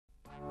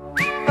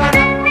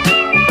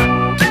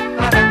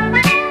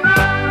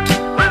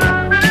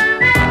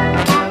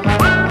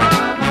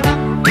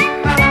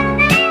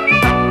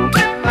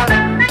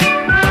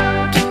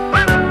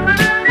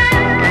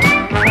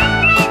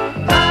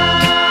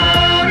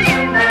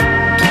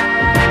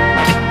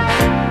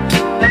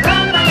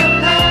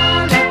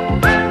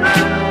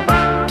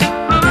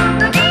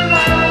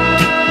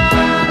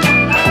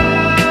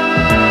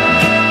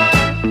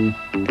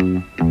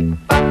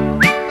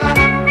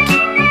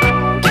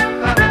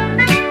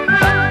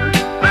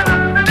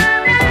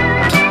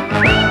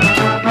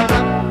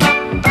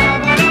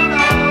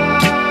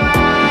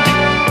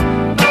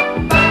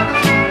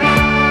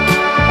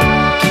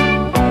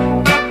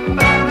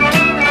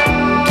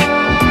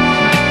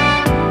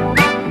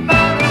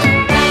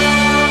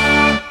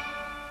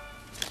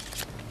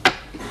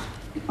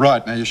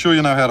Right, now, you sure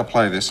you know how to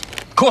play this?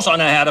 Of course I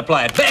know how to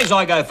play it. Bags,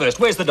 I go first.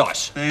 Where's the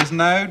dice? There's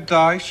no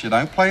dice. You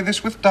don't play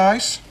this with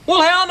dice.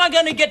 Well, how am I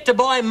going to get to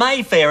buy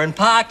Mayfair and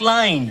Park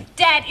Lane?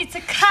 Dad, it's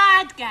a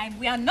card game.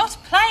 We are not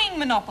playing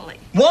Monopoly.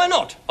 Why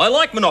not? I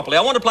like Monopoly.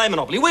 I want to play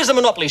Monopoly. Where's the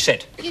Monopoly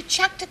set? You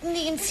chucked it in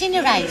the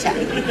incinerator.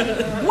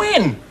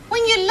 When?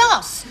 When you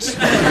lost.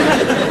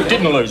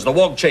 Didn't lose. The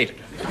wog cheated.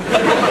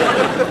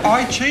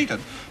 I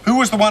cheated? Who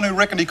was the one who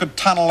reckoned he could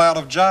tunnel out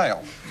of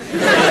jail?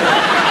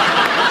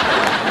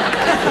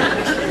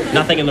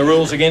 Nothing in the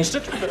rules against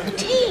it?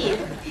 Ted,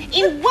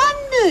 in one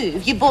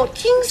move, you bought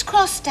King's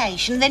Cross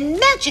Station, then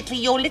magically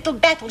your little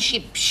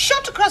battleship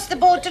shot across the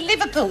board to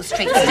Liverpool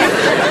Street.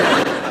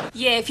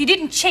 Yeah, if you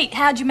didn't cheat,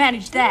 how'd you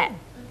manage that?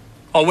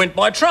 I went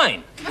by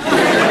train.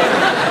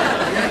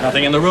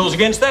 Nothing in the rules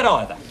against that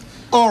either.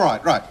 All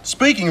right, right.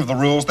 Speaking of the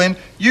rules, then,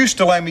 you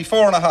still owe me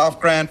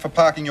 $4.5 grand for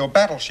parking your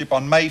battleship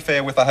on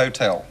Mayfair with a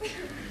hotel.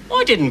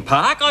 I didn't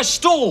park. I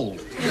stalled.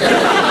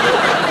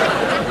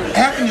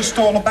 How can you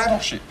stall a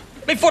battleship?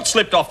 My foot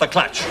slipped off the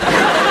clutch.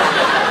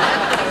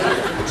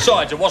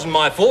 Besides, it wasn't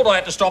my fault. I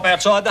had to stop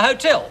outside the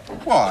hotel.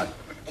 Why?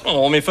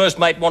 Oh, my first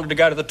mate wanted to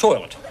go to the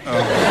toilet.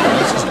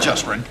 Oh, this is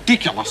just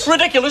ridiculous.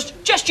 Ridiculous?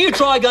 Just you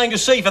try going to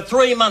sea for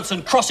 3 months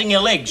and crossing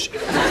your legs.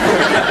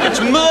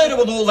 It's murder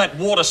with all that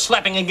water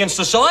slapping against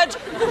the sides.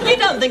 You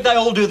don't think they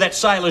all do that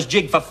sailor's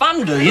jig for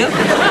fun, do you? You're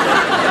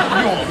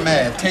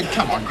mad, Ted.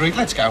 Come on, Greek,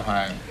 let's go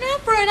home. Now,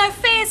 Bruno,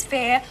 fair's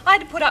fair. I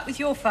had to put up with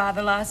your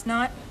father last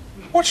night.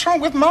 What's wrong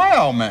with my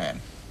old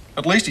man?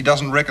 At least he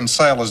doesn't reckon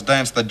sailors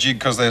dance the jig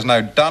because there's no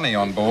dunny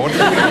on board.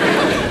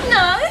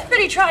 No, but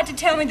he tried to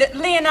tell me that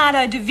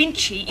Leonardo da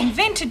Vinci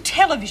invented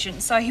television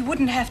so he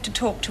wouldn't have to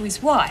talk to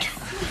his wife.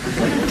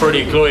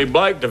 Pretty coy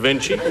bloke, Da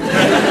Vinci.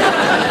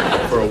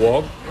 For a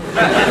wog.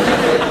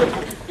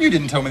 You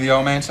didn't tell me the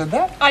old man said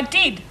that. I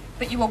did,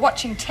 but you were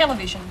watching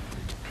television.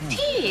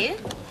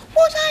 Ted,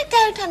 what I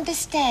don't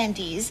understand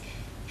is,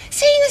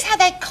 seeing as how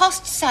they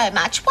cost so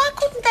much, why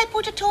couldn't they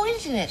put a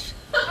toilet in it?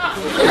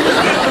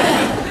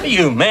 Are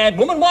you mad,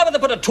 woman? Why would they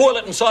put a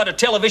toilet inside a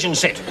television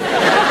set?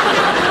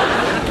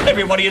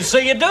 Everybody would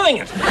see you doing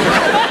it.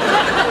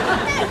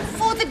 No,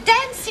 for the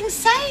dancing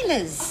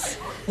sailors.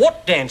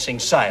 What dancing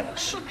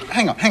sailors?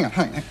 Hang on.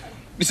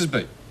 Mrs.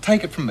 B,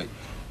 take it from me.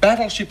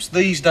 Battleships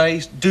these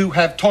days do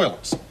have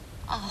toilets.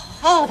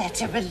 Oh,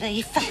 that's a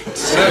relief.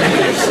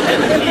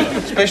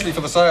 Especially for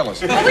the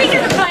sailors. Are we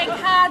going to play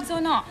cards or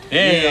not?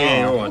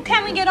 Yeah, all right.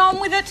 Can we get on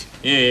with it?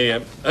 Yeah.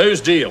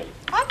 Whose deal?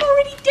 I've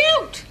already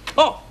dealt.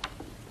 Oh.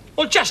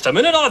 Well, just a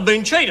minute. I've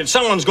been cheated.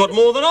 Someone's got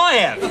more than I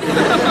have.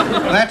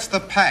 That's the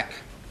pack.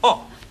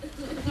 Oh.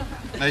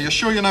 Now, you're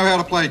sure you know how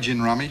to play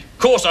gin rummy? Of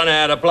course I know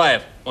how to play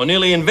it. I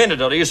nearly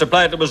invented it. I used to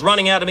play it that was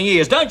running out of my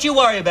ears. Don't you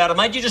worry about it,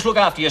 mate. You just look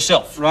after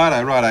yourself.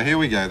 Righto. Here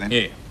we go, then.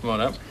 Yeah,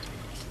 righto.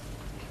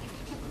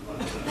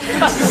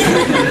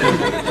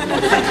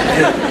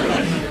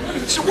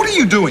 So what are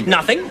you doing?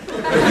 Nothing.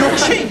 You're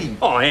cheating.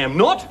 I am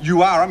not.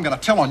 You are. I'm going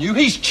to tell on you.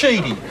 He's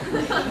cheating.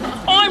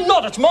 I'm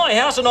not. It's my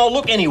house and I'll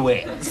look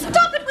anywhere.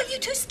 Stop it, will you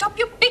two? Stop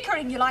your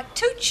bickering. You're like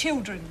two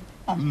children.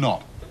 I'm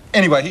not.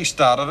 Anyway, he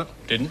started it.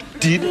 Didn't.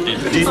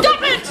 Did.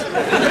 Stop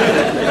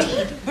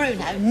it!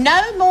 Bruno,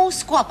 no more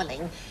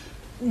squabbling.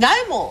 No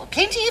more.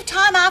 Plenty of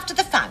time after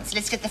the fun, so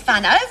let's get the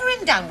fun over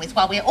and done with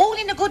while we're all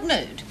in a good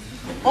mood.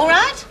 All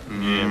right?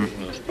 Yeah,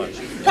 I suppose.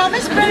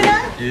 Promise,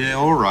 Bruno? Yeah,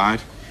 all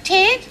right.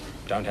 Ted?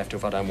 Don't have to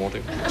if I don't want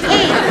to.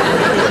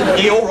 Ted?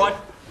 Yeah, all right.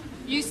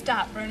 You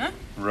start, Bruno.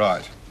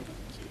 Right.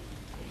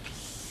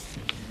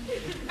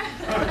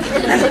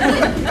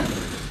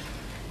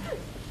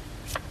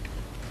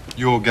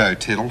 Your go,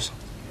 Tiddles.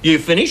 You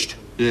finished?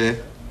 Yeah.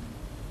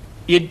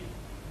 You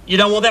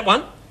don't want that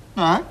one?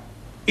 No.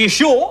 You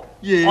sure?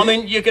 Yeah. I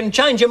mean, you can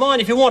change your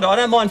mind if you want. I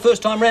don't mind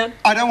first time round.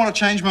 I don't want to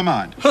change my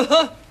mind.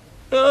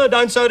 Oh,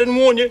 don't say I didn't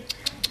warn you.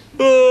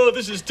 Oh,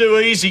 this is too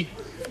easy.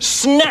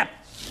 Snap!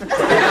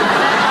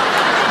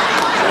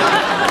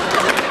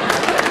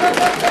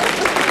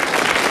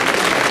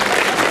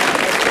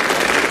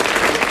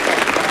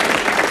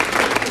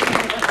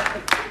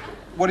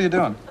 What are you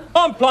doing?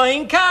 I'm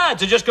playing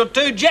cards. I just got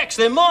 2 jacks.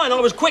 They're mine. I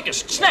was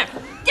quickest. Snap.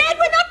 Dad,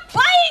 we're not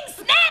playing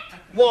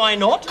Snap! Why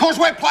not? 'Cause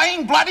we're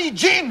playing bloody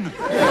gin!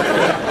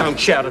 Don't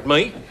shout at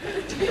me.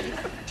 Ted,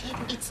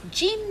 it's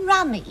gin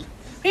rummy.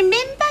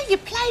 Remember, you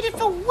played it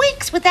for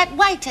weeks with that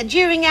waiter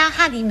during our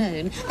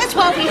honeymoon. That's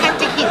why we had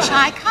to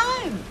hitchhike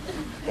home.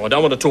 Well, I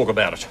don't want to talk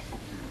about it.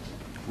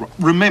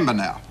 Remember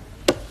now.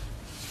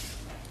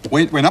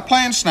 We're not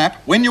playing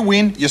Snap. When you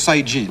win, you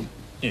say gin.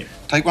 Yeah.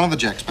 Take one of the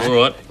jacks back. All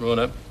right,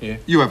 righto. Yeah.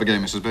 You have a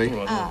game, Mrs. B.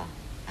 All right.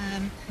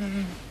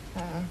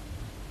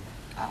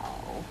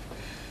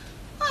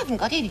 I haven't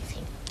got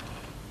anything.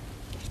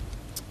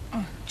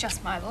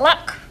 Just my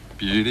luck.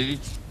 Beauty.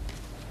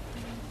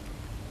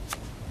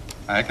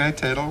 Okay,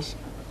 Tiddles.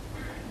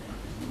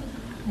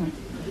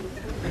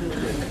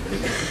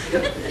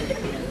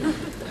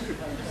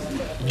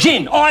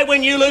 Gin. I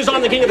win, you lose.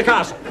 I'm the king of the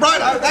castle.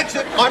 Righto, that's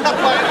it. I'm not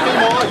playing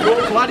anymore.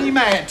 You're bloody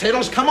mad,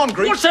 Tiddles. Come on,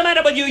 Greek. What's the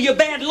matter with you? You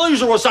bad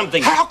loser or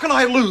something? How can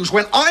I lose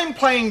when I'm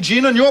playing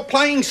gin and you're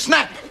playing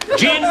Snap?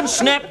 Gin,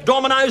 snap,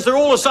 dominoes, they're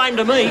all the same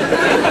to me.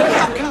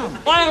 How come?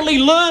 I only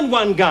learned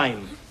one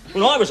game.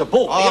 When I was a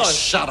boy. Oh,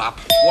 shut up.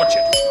 Watch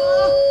it.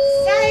 Oh,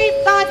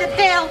 saved by the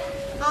bell.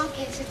 I'll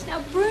get it.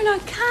 Now, Bruno,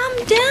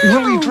 calm down.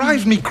 Well, he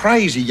drives me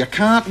crazy. You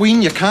can't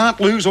win, you can't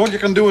lose. All you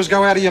can do is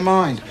go out of your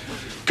mind.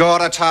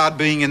 God, it's hard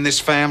being in this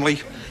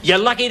family. You're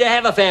lucky to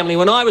have a family.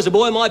 When I was a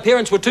boy, my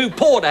parents were too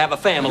poor to have a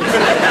family.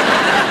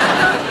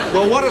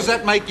 Well, what does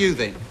that make you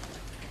then?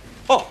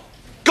 Oh,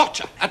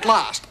 gotcha. At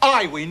last.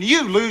 I win,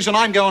 you lose, and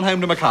I'm going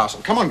home to my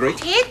castle. Come on, Greek.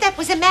 Ted, that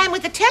was a man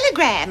with a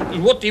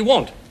telegram. What do you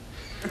want?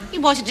 He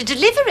wanted to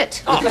deliver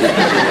it. Oh.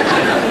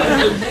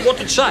 What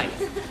did it say?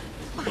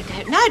 I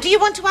don't know. Do you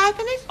want to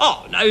open it?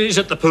 Oh, no, is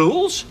it the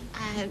pools?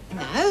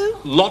 No.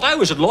 Lotto?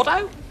 Is it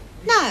lotto?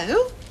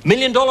 No. $1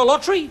 million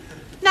lottery?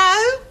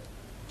 No.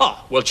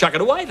 Oh, well, chuck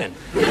it away then.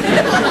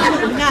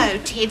 No,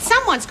 Ted,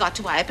 someone's got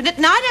to open it,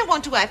 and I don't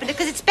want to open it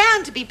because it's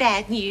bound to be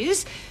bad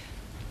news.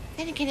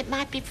 Then again, it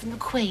might be from the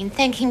Queen,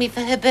 thanking me for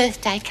her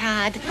birthday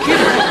card.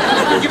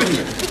 Give it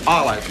here.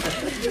 I'll open it.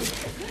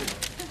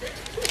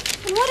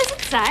 What does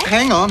it say?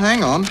 Hang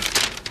on.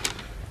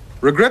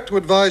 Regret to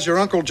advise your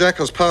Uncle Jack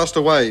has passed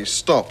away.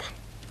 Stop.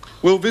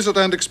 Will visit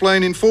and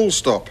explain in full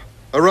stop.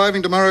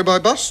 Arriving tomorrow by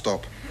bus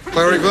stop.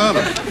 Clary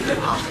Vernon.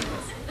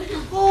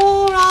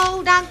 Poor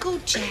old Uncle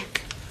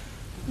Jack.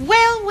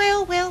 Well.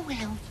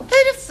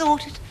 Who'd have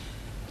thought it?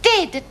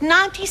 Dead at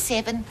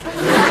 97.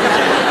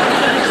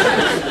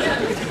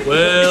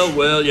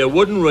 Well, you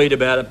wouldn't read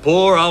about it.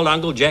 Poor old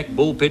Uncle Jack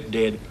Bullpit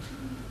dead.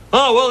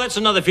 Oh, well, that's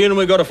another funeral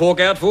we've got to fork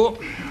out for.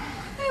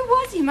 Who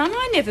was he, Mum?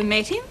 I never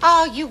met him.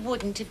 Oh, you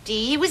wouldn't have,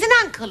 dear. He was an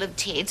uncle of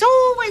Ted's,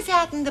 always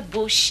out in the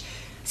bush.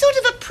 Sort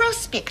of a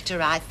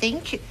prospector, I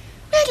think.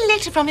 I had a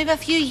letter from him a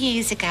few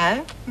years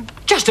ago.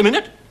 Just a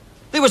minute.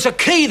 There was a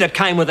key that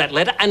came with that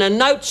letter and a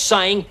note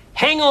saying,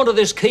 hang on to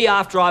this key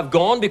after I've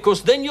gone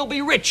because then you'll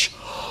be rich.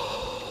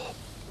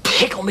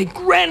 Pickle me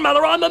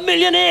grandmother, I'm a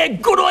millionaire.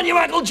 Good on you,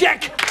 Uncle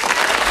Jack.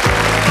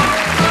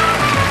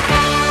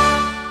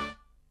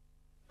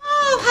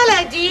 Oh,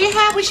 hello, dear.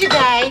 How was your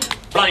day?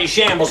 Bloody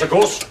shambles, of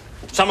course.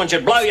 Someone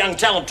should blow young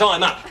talent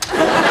time up.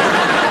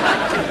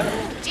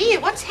 Dear,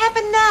 what's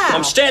happened now?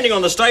 I'm standing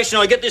on the station,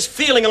 I get this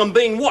feeling I'm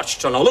being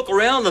watched, and I look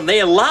around and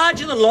there,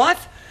 larger than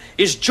life,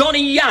 is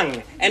Johnny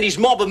Young and his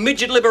mob of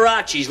midget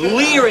Liberace's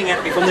leering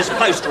at me from this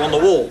poster on the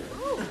wall.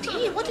 Oh,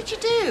 dear, what did you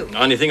do?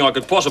 Only thing I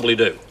could possibly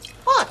do.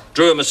 What?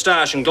 Drew a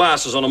moustache and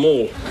glasses on them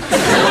all. Gee,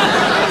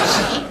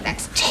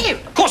 that's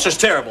terrible. Of course it's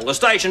terrible. The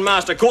station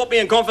master caught me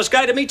and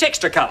confiscated me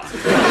Textacolour.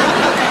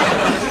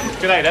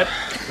 G'day, Dad.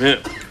 Yeah.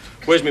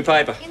 Where's my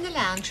paper? In the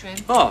lounge room.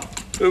 Oh,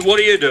 what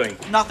are you doing?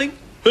 Nothing.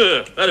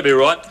 That'd be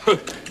right.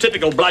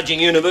 Typical bludging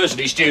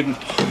university student.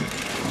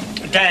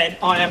 Dad,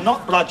 I am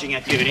not bludging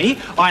at uni.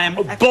 I am...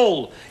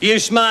 Bull! You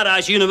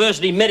smart-ass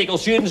university medical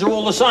students are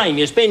all the same.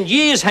 You spend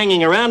years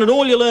hanging around and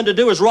all you learn to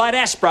do is write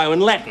aspro in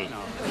Latin.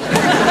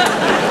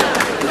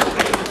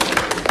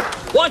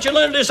 Why don't you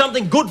learn to do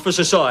something good for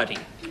society?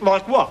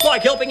 Like what?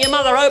 Like helping your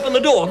mother open the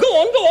door. Go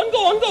on.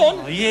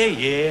 Oh,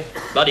 yeah.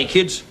 Bloody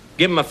kids,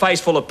 give them a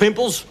face full of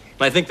pimples,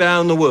 they think they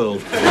own the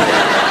world.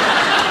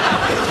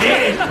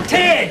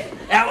 Ted!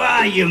 How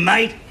are you,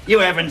 mate? You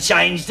haven't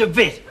changed a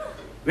bit.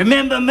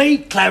 Remember me,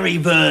 Clary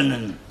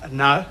Vernon?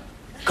 No.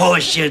 Of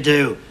course you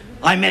do.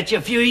 I met you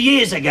a few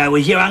years ago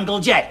with your Uncle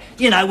Jack.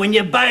 You know, when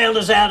you bailed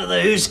us out of the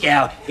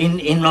Hooskow in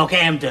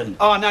Rockhampton.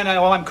 Oh, no,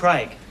 I'm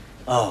Craig.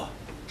 Oh.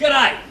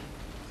 G'day.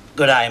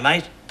 Good day,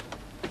 mate.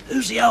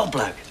 Who's the old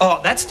bloke?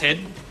 Oh, that's Ted.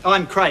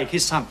 I'm Craig,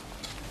 his son.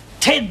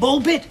 Ted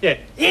Bullpit? Yeah.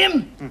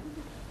 Him?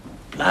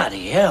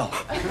 Bloody hell.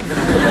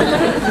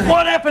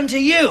 What happened to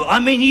you? I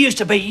mean, you used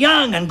to be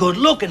young and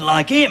good-looking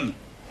like him.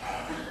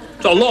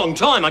 It's a long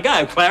time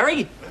ago,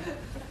 Clary.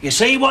 You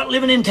see what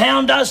living in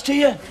town does to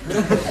you?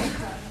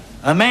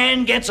 A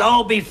man gets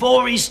old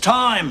before his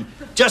time,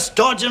 just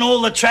dodging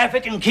all the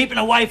traffic and keeping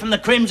away from the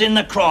crims in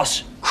the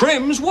cross.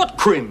 Crims? What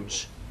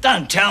crims?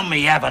 Don't tell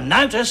me you haven't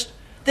noticed.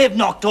 They've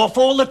knocked off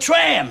all the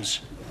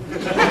trams.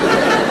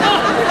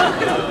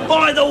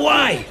 By the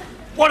way,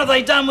 what have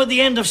they done with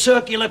the end of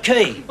Circular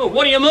Quay? Well,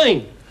 what do you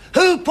mean?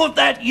 Who put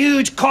that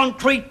huge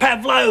concrete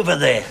pavlova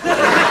there?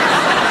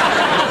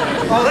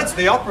 Oh, that's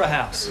the Opera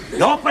House.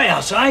 The Opera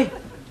House, eh?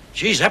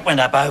 Jeez, that went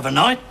up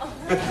overnight.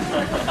 Who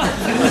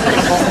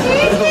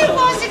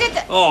was it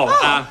at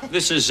the...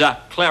 This is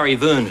Clary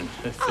Vernon.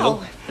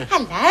 Oh,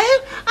 hello.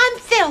 I'm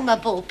Thelma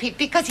Bullpit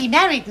because he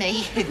married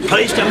me.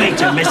 Pleased to meet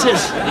you,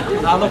 missus.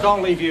 Look,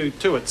 I'll leave you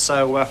to it,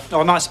 so...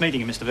 nice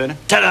meeting you, Mr. Vernon.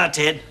 Ta-da,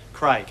 Ted.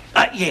 Craig.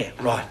 Yeah,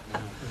 right.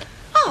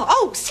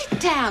 Oh, sit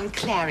down,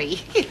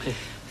 Clary.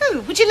 Oh,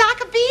 would you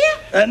like a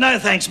beer? No,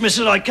 thanks,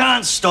 missus. I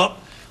can't stop.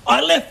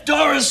 I left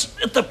Doris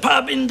at the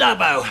pub in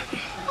Dubbo.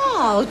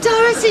 Oh,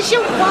 Doris is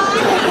your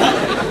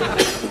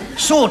wife?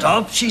 Sort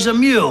of. She's a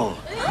mule.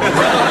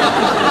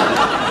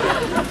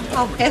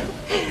 Oh, well,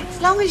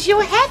 as long as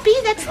you're happy,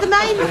 that's the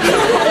main thing.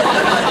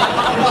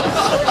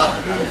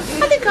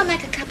 I think I'll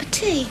make a cup of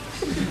tea.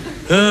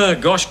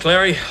 Gosh,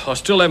 Clary, I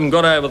still haven't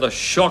got over the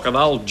shock of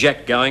old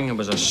Jack going. It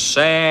was a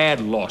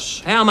sad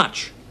loss. How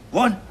much?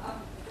 What?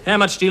 How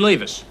much do you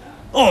leave us?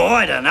 Oh,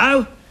 I don't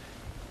know.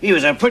 He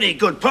was a pretty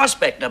good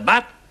prospector,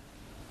 but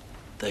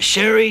the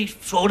sherry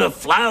sort of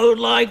flowed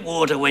like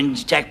water when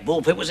Jack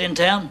Bullpit was in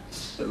town.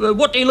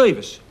 What do you leave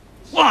us?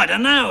 Well, I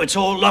don't know. It's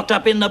all locked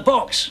up in the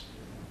box.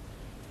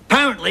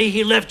 Apparently,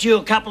 he left you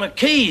a couple of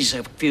keys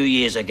a few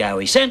years ago.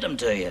 He sent them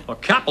to you. A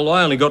couple?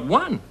 I only got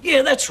one.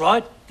 Yeah, that's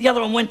right. The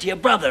other one went to your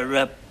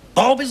brother,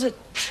 Bob, is it?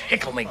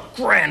 Tickle me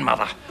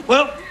grandmother.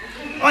 Well,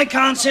 I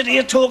can't sit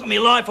here talking my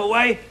life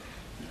away.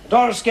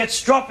 Doris gets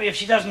stroppy if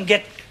she doesn't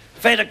get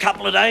fed a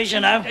couple of days,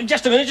 you know.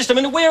 Just a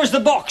minute. Where is the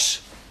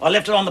box? I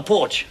left it on the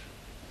porch.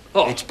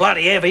 Oh. It's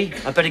bloody heavy.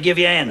 I better give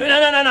you a hand.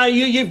 No.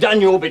 You've done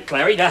your bit,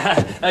 Clary.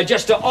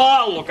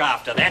 I'll look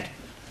after that.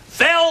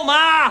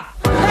 Thelma!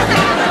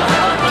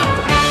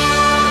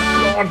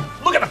 God,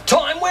 look at the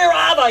time. Where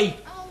are they?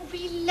 Oh,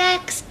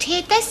 relax,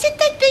 Ted. They said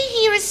they'd be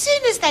here as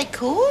soon as they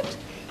could.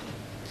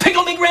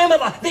 Pickle me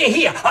grandmother. They're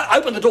here.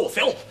 Open the door,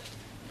 Phil.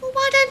 Well,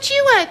 why don't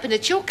you open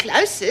it? You're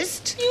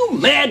closest. You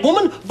mad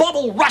woman. Bob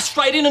will rush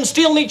straight in and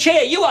steal me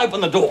chair. You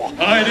open the door.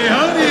 Howdy,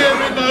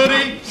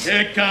 everybody.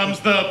 Here comes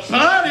the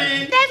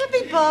party. That'll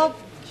be Bob.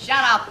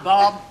 Shut up,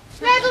 Bob.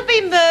 That'll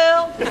be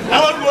Merle.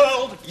 Hello,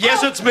 world.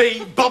 Yes, it's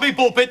me, Bobby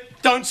Bullpit.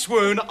 Don't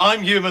swoon.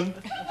 I'm human.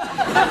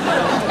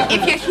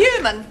 If you're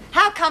human,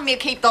 how come you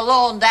keep the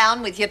lawn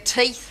down with your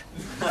teeth?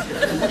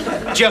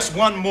 Just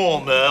one more,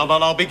 Merle,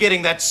 and I'll be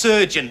getting that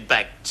surgeon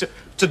back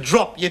to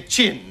drop your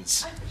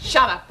chins.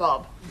 Shut up,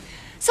 Bob.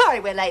 Sorry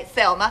we're late,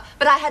 Thelma,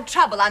 but I had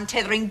trouble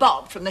untethering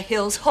Bob from the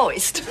Hills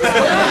hoist.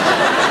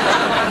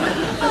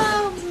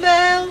 Oh,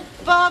 Merle,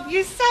 Bob,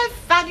 you're so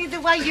funny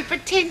the way you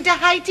pretend to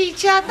hate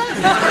each other.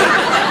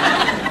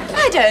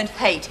 I don't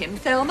hate him,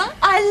 Thelma.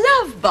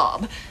 I love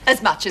Bob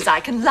as much as I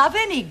can love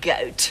any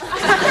goat.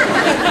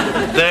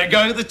 There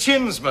go the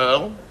chins,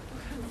 Merle.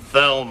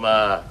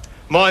 Thelma,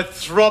 my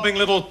throbbing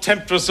little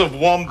temptress of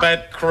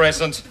Wombat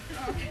Crescent.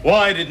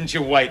 Why didn't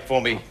you wait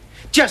for me?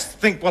 Just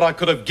think what I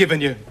could have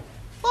given you.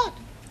 What?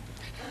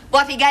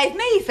 What he gave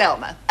me,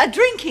 Thelma, a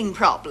drinking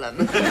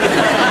problem.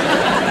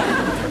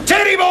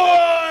 Teddy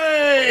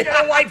boy!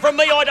 Get away from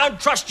me. I don't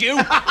trust you.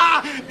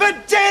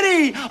 But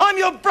Teddy, I'm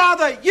your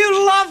brother.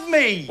 You love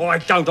me. Why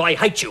don't I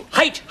hate you?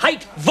 Hate,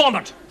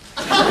 vomit.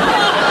 Is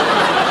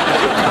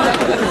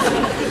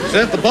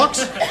that the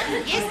box?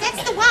 Yes,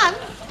 that's the one.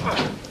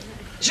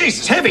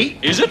 Jesus, heavy.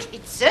 Is it?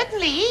 It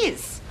certainly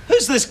is.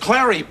 Who's this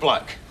Clary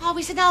bloke? Oh,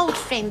 he's an old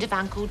friend of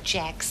Uncle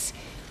Jack's.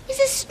 He's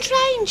a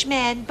strange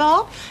man,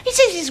 Bob. He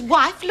says his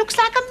wife looks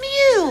like a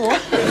mule.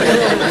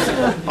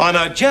 I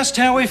know just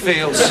how he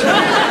feels.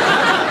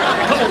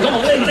 Come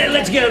on.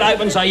 Let's get it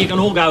open so you can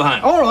all go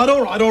home. All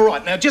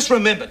right. Now, just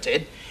remember,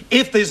 Ted,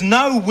 if there's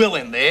no will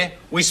in there,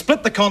 we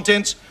split the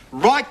contents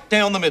right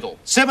down the middle.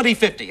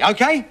 70-50,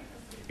 OK?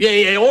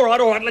 Yeah, all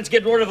right. Let's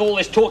get rid of all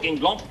this talking,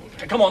 Glomp.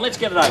 Come on, let's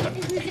get it open.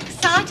 Isn't it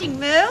exciting,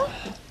 Merle?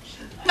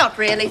 Not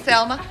really,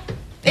 Thelma.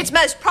 It's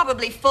most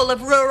probably full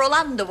of rural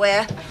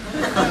underwear.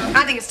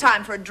 I think it's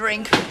time for a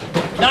drink.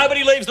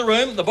 Nobody leaves the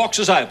room. The box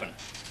is open.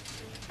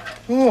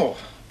 Oh,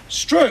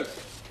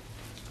 Struth.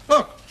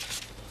 Look.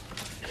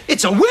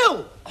 It's a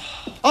will.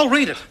 I'll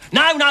read it.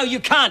 No,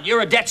 you can't.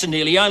 You're a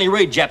Datsundeer. You only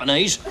read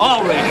Japanese.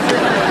 I'll read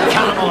it.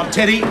 Come on,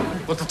 Teddy.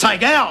 It'll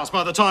take hours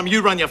by the time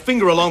you run your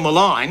finger along the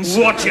lines.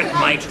 Watch it,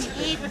 mate.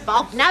 Ted,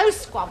 Bob, no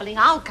squabbling.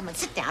 I'll come and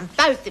sit down,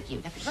 both of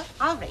you.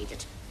 I'll read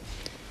it.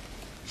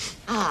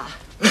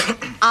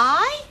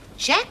 I,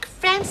 Jack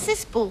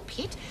Francis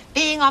Bullpit,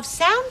 being of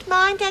sound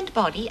mind and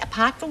body,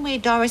 apart from where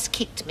Doris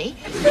kicked me.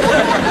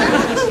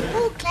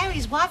 Oh,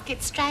 Clary's wife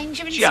gets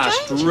stranger and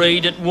Just stranger.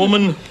 read it,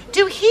 woman.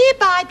 Do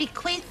hereby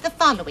bequeath the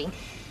following.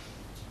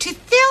 To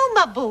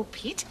Thelma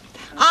Bullpit,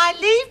 I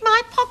leave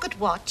my pocket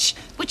watch,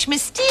 which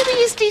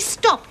mysteriously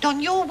stopped on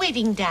your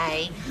wedding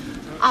day.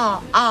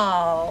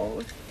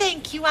 Oh,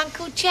 thank you,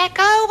 Uncle Jack.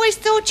 I always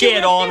thought you were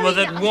Get on very with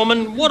it, nice.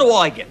 woman. What do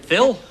I get,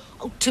 Phil?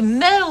 Oh, to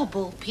Merle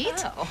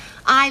Bullpit,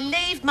 I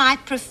leave my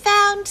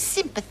profound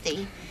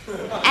sympathy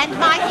and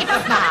my hip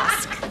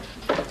mask.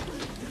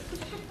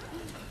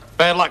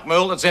 Bad luck,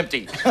 Merle. It's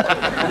empty.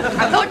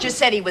 I thought you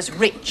said he was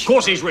rich. Of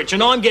course he's rich,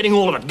 and I'm getting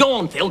all of it. Go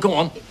on, Phil, go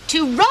on.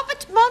 To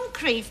Robert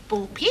Moncrief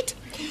Bullpit,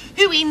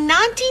 who in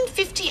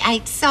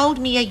 1958 sold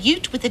me a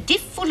ute with a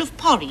diff full of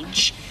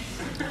porridge,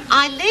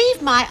 I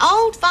leave my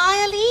old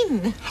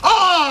violin.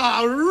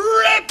 Oh,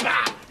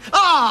 ripper!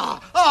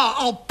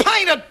 I'll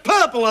paint it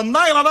purple and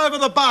nail it over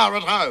the bar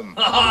at home.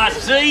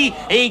 See?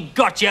 He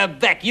got you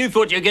back. You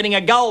thought you were getting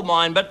a gold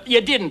mine, but you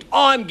didn't.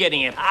 I'm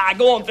getting it.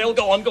 Go on, Phil,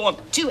 go on.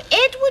 To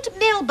Edward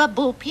Melba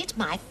Bullpit,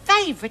 my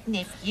favourite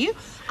nephew,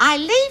 I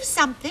leave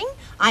something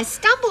I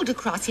stumbled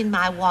across in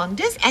my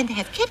wanders and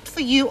have kept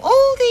for you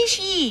all these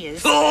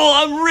years. Oh,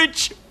 I'm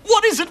rich.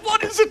 What is it?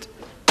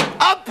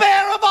 A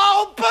pair of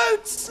old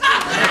boots!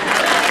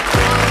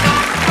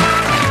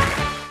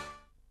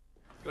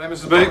 G'day,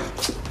 Mrs. B.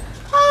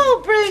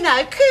 Oh,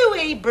 Bruno,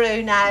 cooey,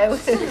 Bruno.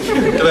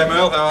 G'day,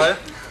 Merle. How are you?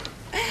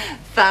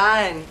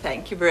 Fine,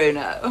 thank you,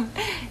 Bruno.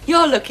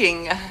 You're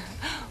looking,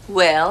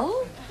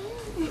 well.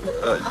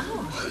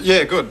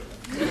 Yeah, good.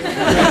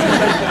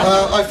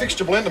 I fixed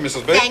your blender,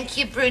 Mrs. B. Thank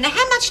you, Bruno.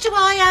 How much do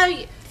I owe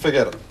you?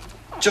 Forget it.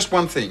 Just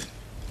one thing.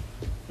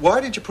 Why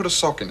did you put a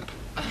sock in it?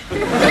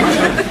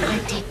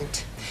 I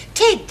didn't.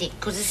 Ted did,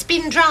 because the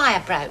spin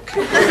dryer broke.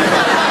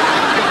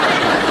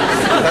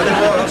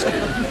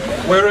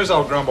 Where is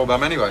old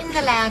Grumblebum anyway? In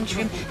the lounge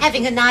room,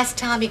 having a nice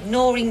time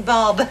ignoring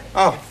Bob.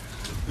 Oh.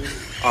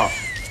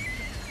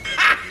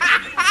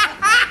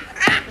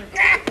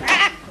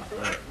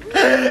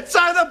 So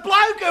the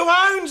bloke who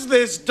owns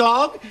this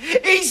dog,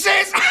 he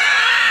says...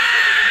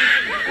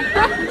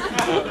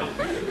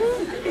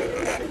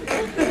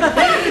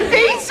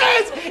 he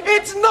says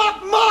it's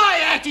not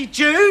my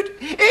attitude,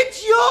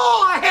 it's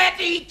your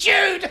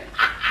attitude.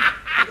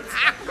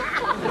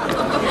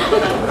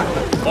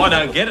 I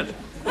don't get it.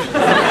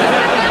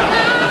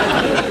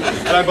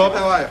 Hello, Bob.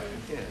 How are you?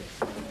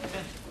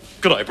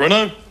 G'day,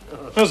 Bruno.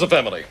 How's the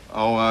family?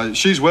 Oh,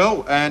 she's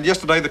well, and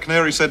yesterday the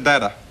canary said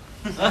dada.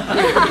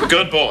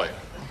 Good boy.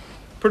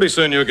 Pretty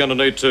soon you're going to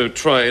need to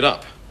trade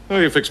up. How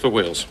are you fixed for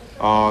wheels?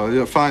 Oh,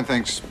 yeah, fine,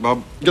 thanks,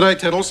 Bob. G'day,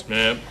 Teddles.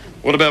 Yeah.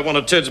 What about one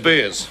of Ted's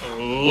beers?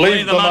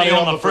 Leave the money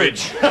on the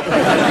fridge. Don't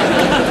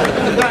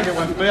get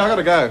one for me, I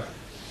gotta go.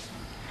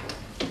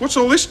 What's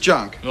all this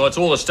junk? Oh, it's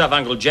all the stuff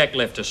Uncle Jack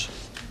left us.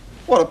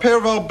 What, a pair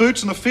of old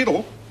boots and a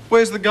fiddle?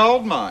 Where's the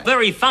gold mine?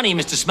 Very funny,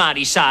 Mr.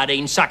 Smarty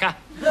Sardine Sucker.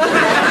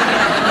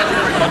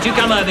 Don't you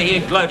come over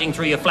here gloating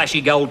through your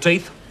flashy gold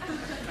teeth.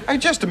 Hey,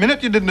 just a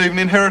minute, you didn't even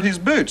inherit his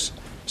boots.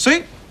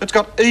 See? It's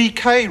got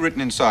EK written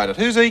inside it.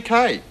 Who's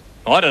EK?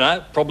 I don't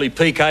know, probably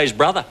PK's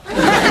brother.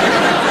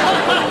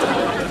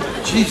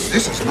 Jeez,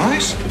 this is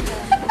nice.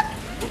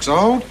 Looks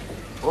old.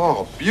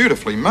 Oh,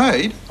 beautifully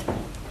made.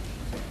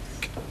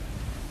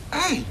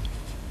 Hey,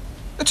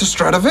 it's a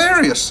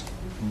Stradivarius.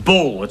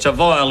 Bull, it's a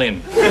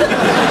violin.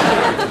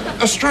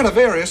 A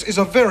Stradivarius is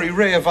a very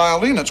rare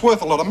violin. It's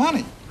worth a lot of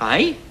money.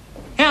 Eh?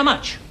 How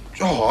much?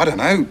 Oh, I don't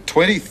know,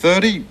 20,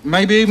 30,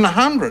 maybe even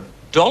 100.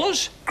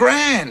 Dollars?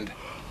 Grand.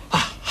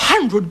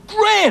 100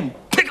 grand!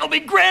 Pickle me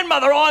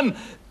grandmother, I'm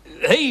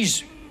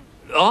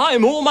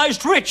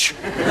almost rich.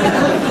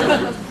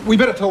 We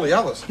better tell the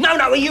others. No,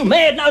 are you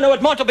mad? No,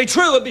 it might not be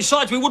true. And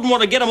besides, we wouldn't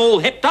want to get them all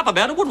hepped up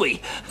about it, would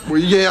we? Well,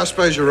 yeah, I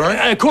suppose you're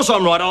right. Of course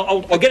I'm right.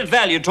 I'll get it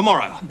valued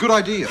tomorrow. Good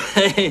idea.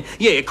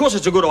 Yeah, of course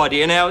it's a good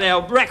idea.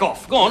 Now, rack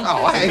off. Go on.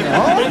 Oh, hang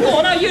on. Go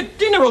on. No, your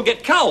dinner will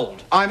get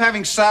cold. I'm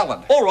having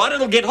salad. All right,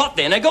 it'll get hot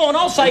then. Now, go on.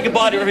 I'll say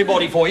goodbye to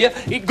everybody for you.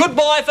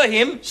 Goodbye for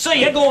him.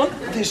 See ya. Go on.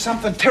 There's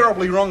something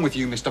terribly wrong with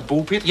you, Mr.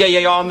 Bullpit.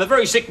 Yeah, I'm a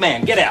very sick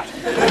man. Get out.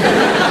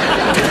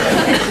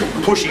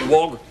 Pushy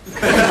wog.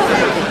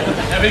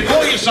 Now,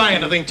 before you say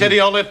anything, Teddy,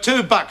 I'll let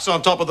 $2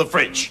 on top of the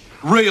fridge.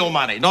 Real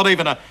money, not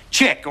even a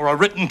cheque or a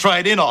written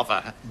trade-in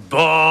offer.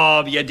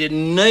 Bob, you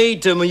didn't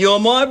need to. You're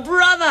my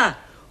brother.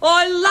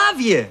 I love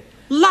you.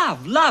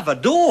 Love,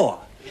 adore.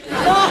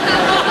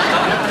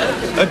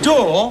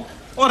 Adore?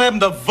 What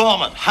happened to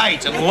vomit,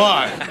 hate and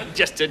loan?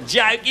 Just a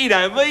joke, you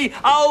know me.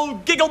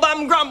 Old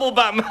giggle-bum,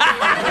 grumble-bum.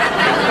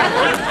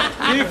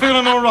 You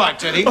feeling all right,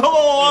 Teddy?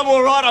 Oh, I'm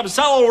all right. I'm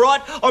so all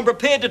right. I'm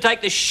prepared to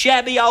take the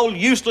shabby old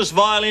useless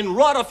violin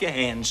right off your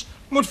hands.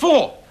 What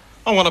for?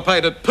 I want to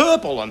paint it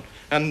purple and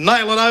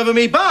nail it over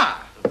me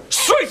bar.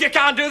 Sweet, you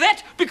can't do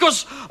that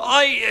because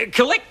I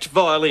collect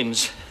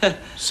violins.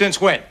 Since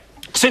when?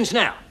 Since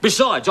now.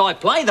 Besides, I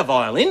play the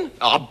violin.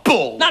 Oh,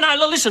 bull. No,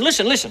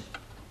 listen.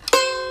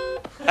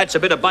 That's a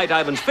bit of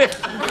Beethoven's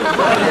Fifth.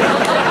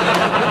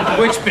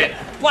 Which bit?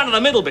 One of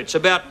the middle bits,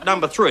 about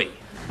number 3.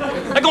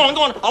 Now, go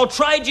on. I'll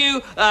trade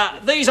you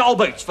these old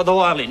boots for the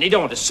violin. You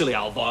don't want a silly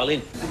old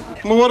violin.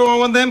 Well, what do I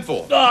want them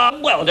for?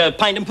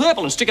 Paint them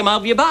purple and stick them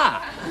over your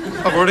bar.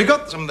 I've already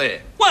got some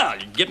there. Well,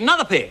 you get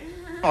another pair.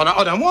 Oh, no,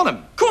 I don't want them.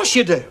 Of course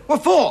you do.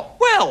 What for?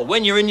 Well,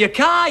 when you're in your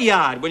car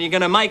yard, when you're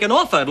going to make an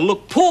offer to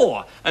look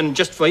poor, and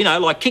just for,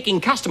 like kicking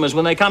customers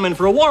when they come in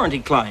for a warranty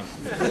claim.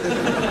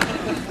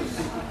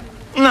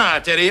 No,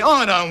 Teddy,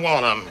 I don't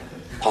want them.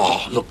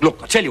 Oh,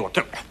 look, I tell you what,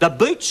 the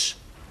boots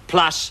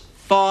plus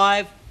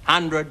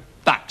 $500.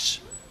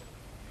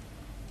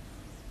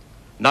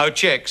 No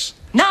checks.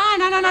 No.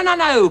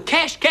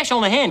 Cash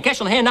on the hand.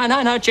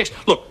 No checks.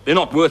 Look, they're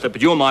not worth it,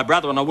 but you're my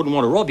brother and I wouldn't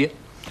want to rob you.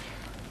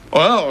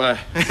 Well,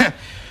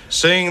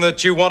 seeing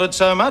that you wanted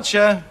so much,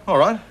 all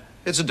right,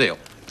 it's a deal.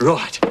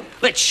 Right,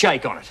 let's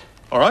shake on it.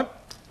 All right.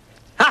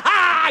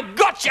 Ha-ha!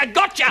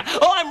 Gotcha!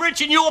 I'm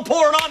rich and you're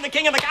poor and I'm the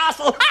king of the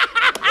castle.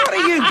 What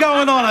are you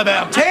going on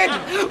about, Ted?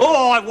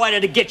 Oh, I've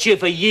waited to get you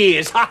for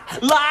years.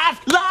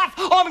 Laugh.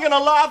 I'm going to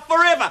laugh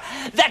forever.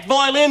 That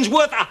violin's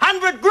worth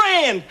 $100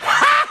 grand. Look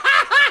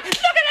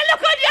at the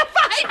look on your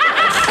face.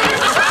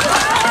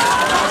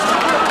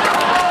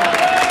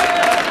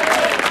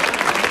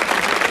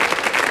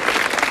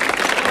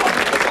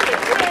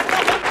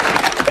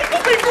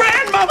 My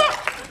grandmother!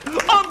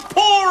 I'm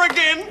poor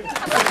again.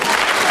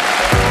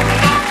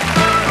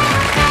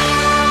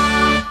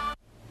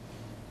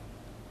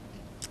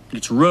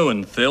 It's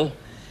ruined, Phil.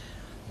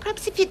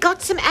 Perhaps if you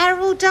got some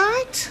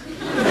arrowdite?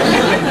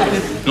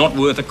 Not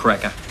worth a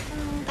cracker.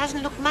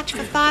 Doesn't look much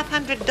for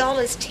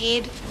 $500,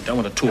 Ted. Don't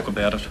want to talk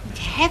about it.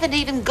 You haven't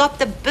even got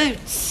the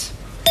boots.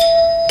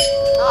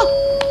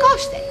 Oh,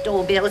 gosh, that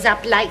doorbell's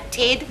up late,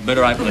 Ted.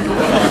 Better open the door.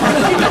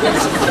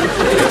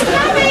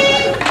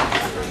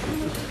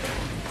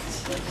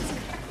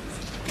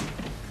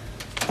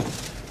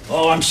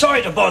 Oh, I'm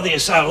sorry to bother you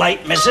so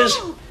late, missus.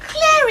 Oh,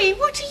 Clary,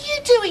 what are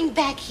you doing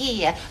back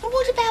here? And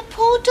what about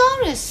poor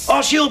Doris?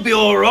 Oh, she'll be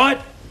all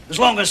right, as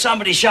long as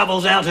somebody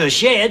shovels out her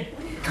shed.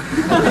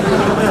 As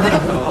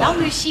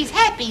long as she's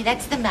happy,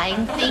 that's the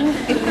main thing.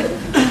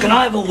 Can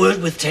I have a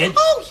word with Ted?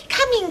 Oh,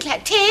 come in,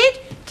 Ted.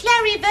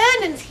 Clary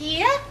Vernon's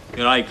here.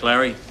 G'day,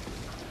 Clary.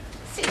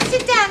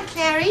 Sit down,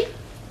 Clary.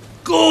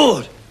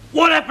 Good.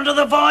 What happened to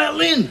the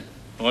violin?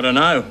 I don't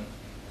know.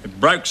 It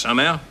broke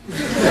somehow.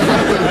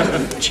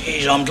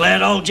 Geez, I'm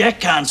glad old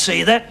Jack can't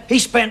see that. He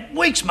spent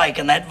weeks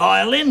making that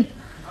violin.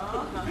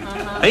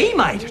 He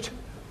made it.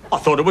 I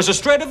thought it was a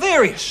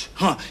Stradivarius.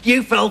 Huh,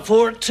 you fell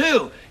for it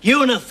too.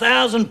 You and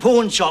 1,000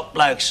 pawn shop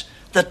blokes.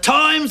 The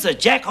times that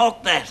Jack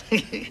hocked that.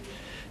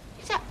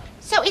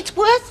 So it's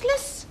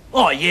worthless?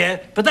 Oh, yeah,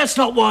 but that's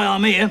not why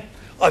I'm here.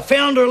 I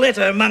found her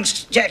letter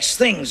amongst Jack's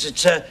things.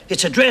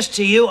 It's addressed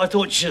to you. I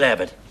thought you should have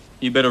it.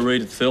 You better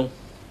read it, Phil.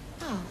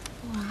 Oh,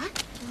 all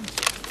right.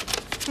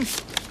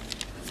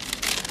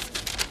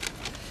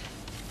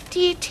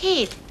 Dear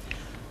Ted,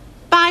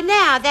 by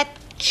now that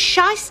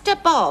shyster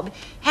Bob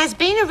has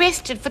been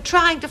arrested for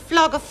trying to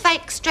flog a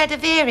fake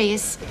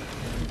Stradivarius.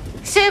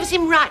 Serves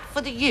him right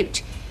for the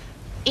ute.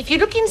 If you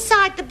look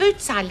inside the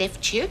boots I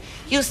left you,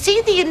 you'll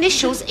see the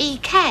initials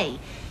EK.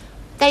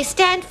 They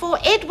stand for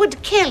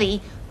Edward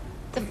Kelly,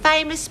 the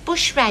famous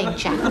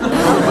bushranger.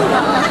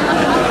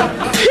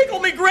 Tickle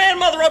me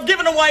grandmother, I've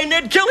given away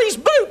Ned Kelly's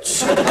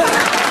boots.